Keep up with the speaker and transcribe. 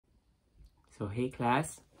So hey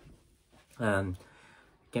class, can't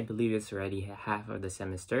believe it's already half of the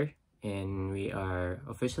semester and we are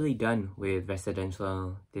officially done with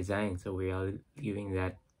residential design. So we are leaving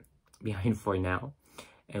that behind for now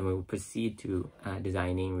and we'll proceed to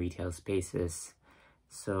designing retail spaces.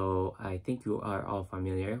 So I think you are all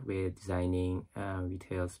familiar with designing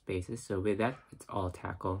retail spaces. So with that, let's all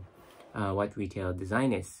tackle what retail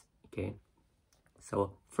design is, okay?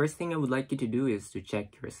 So first thing I would like you to do is to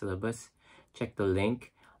check your syllabus, check the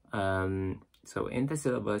link. So in the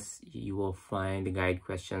syllabus, you will find the guide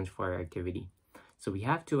questions for our activity. So we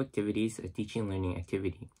have two activities, a teaching learning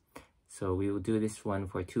activity. So we will do this one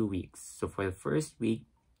for 2 weeks. So for the first week,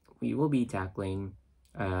 we will be tackling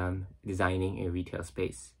designing a retail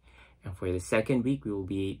space. And for the second week, we will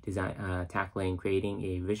be tackling creating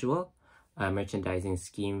a visual merchandising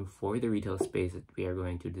scheme for the retail space that we are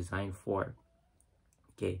going to design for.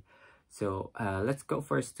 Okay, so let's go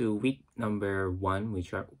first to week number 1,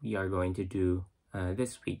 which we are going to do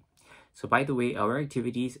this week. So by the way, our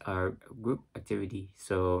activities are group activity.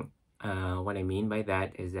 So what I mean by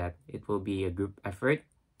that is that it will be a group effort.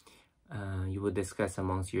 You will discuss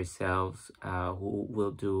amongst yourselves who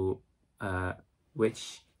will do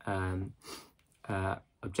which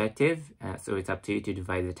objective. So it's up to you to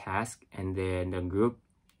divide the task, and then the group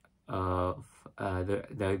of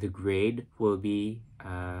the grade will be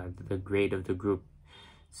the grade of the group.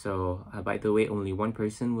 So by the way, only one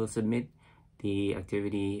person will submit the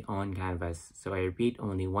activity on Canvas. So I repeat,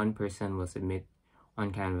 only one person will submit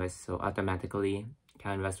on Canvas. So automatically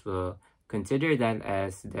Canvas will consider that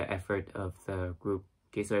as the effort of the group.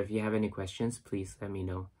 Okay, so if you have any questions, please let me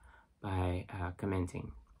know by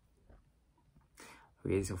commenting.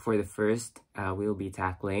 Okay, so for the first, we'll be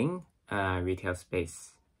tackling retail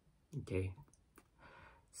space. Okay,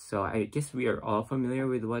 so I guess we are all familiar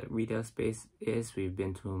with what retail space is. We've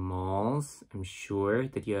been to malls. I'm sure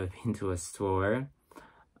that you have been to a store,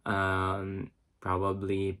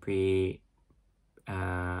 probably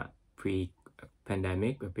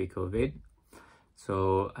pre-pandemic or pre-COVID.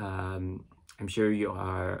 So I'm sure you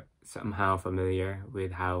are somehow familiar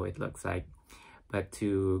with how it looks like. But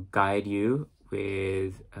to guide you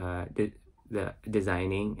with the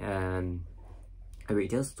designing a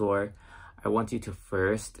retail store, I want you to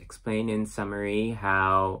first explain in summary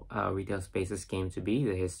how retail spaces came to be,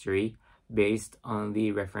 the history based on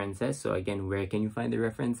the references. So again, where can you find the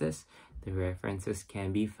references? The references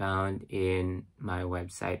can be found in my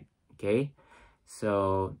website, okay?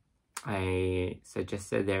 So I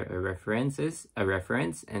suggested there are references, a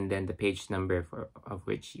reference, and then the page number of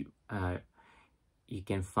which you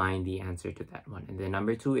can find the answer to that one. And then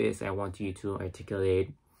number 2 is I want you to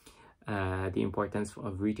articulate the importance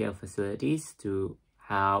of retail facilities to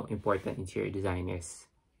how important interior design is.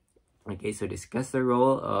 Okay, so discuss the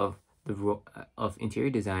role of interior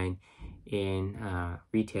design in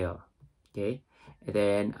retail. Okay, and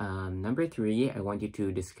then number 3, I want you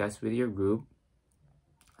to discuss with your group.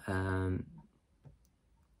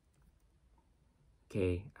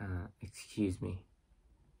 Excuse me.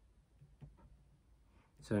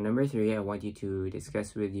 So number 3, I want you to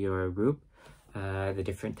discuss with your group the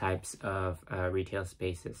different types of retail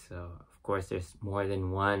spaces. So of course there's more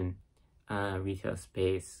than one retail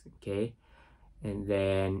space, okay? And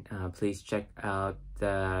then please check out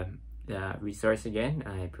the resource again.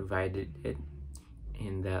 I provided it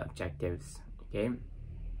in the objectives, okay?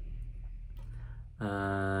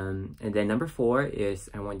 And then number 4 is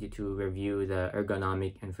I want you to review the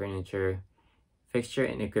ergonomic and fixture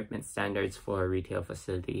and equipment standards for retail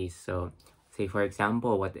facilities. So say for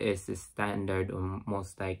example, what is the standard or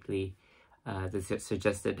most likely the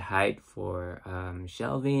suggested height for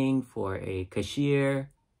shelving, for a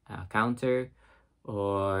cashier counter,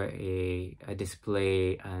 or a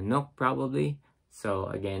display nook probably. So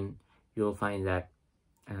again, you'll find that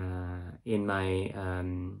in my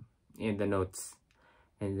in the notes.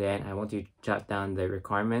 And then I want you to jot down the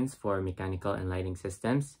requirements for mechanical and lighting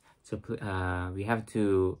systems. So we have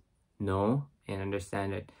to know and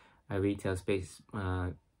understand that a retail space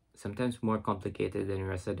sometimes more complicated than a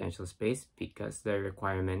residential space because the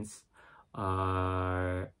requirements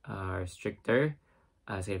are stricter.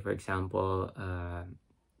 Say for example,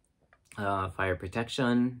 fire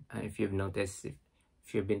protection. If you've noticed,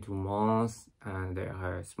 if you've been to malls, there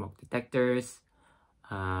are smoke detectors.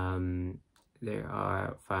 There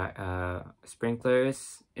are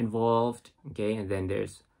sprinklers involved, okay, and then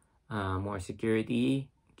there's more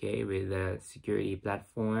security, okay, with the security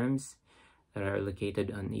platforms that are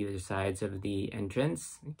located on either sides of the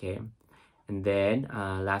entrance, okay. And then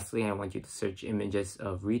lastly, I want you to search images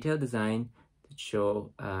of retail design that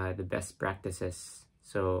show the best practices.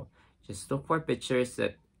 So Just look for pictures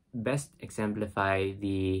that best exemplify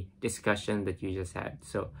the discussion that you just had.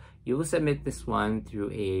 So you will submit this one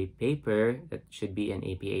through a paper that should be an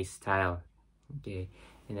APA style. Okay,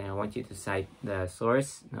 and then I want you to cite the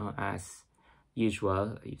source. Now, as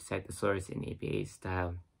usual, you cite the source in APA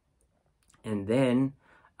style. And then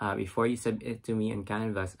before you submit it to me on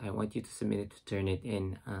Canvas, I want you to submit it to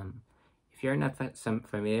Turnitin. If you're not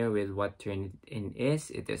familiar with what Turnitin is,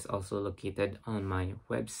 it is also located on my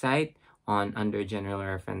website under general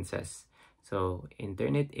references. So in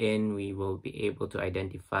Turnitin, we will be able to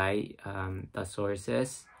identify the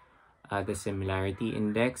sources, the similarity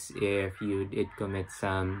index if you did commit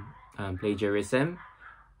some plagiarism.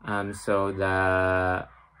 So the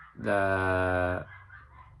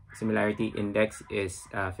similarity index is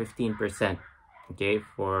 15%, okay,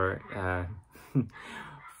 for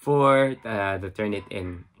the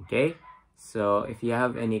Turnitin. Okay, so if you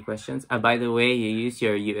have any questions, by the way, you use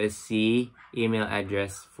your USC email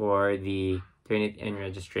address for the Turnitin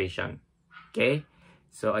registration. Okay,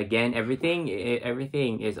 so again, everything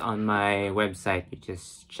is on my website. You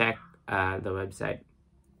just check the website,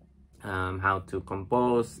 how to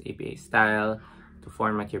compose APA style, to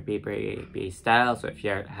format your paper APA style. So if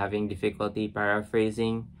you're having difficulty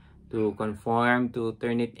paraphrasing to conform to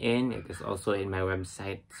Turnitin, it is also in my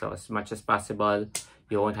website. So as much as possible,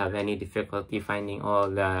 you won't have any difficulty finding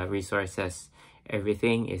all the resources.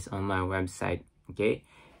 Everything is on my website. Okay,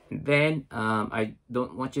 and then I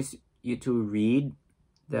don't want you to read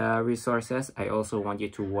the resources. I also want you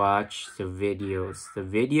to watch the videos. The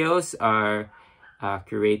videos are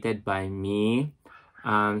curated by me.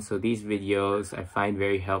 So these videos I find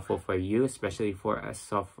very helpful for you, especially for a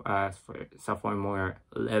sophomore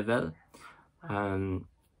level.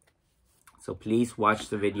 So please watch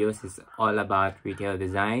the videos. It's all about retail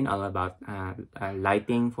design, all about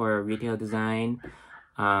lighting for retail design,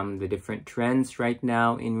 the different trends right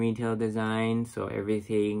now in retail design. So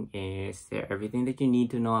everything is there. Everything that you need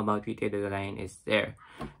to know about retail design is there.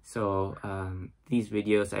 So these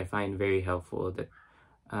videos I find very helpful. That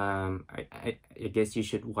I guess you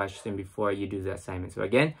should watch them before you do the assignment. So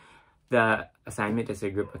again, the assignment is a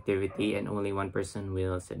group activity and only one person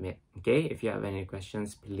will submit. Okay, if you have any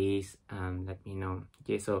questions, please let me know.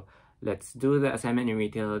 Okay, so let's do the assignment in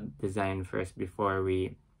retail design first before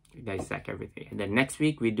we dissect everything. And then next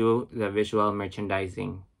week we do the visual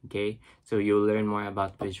merchandising. Okay, so you'll learn more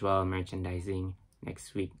about visual merchandising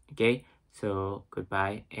next week. Okay, so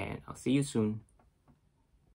goodbye and I'll see you soon.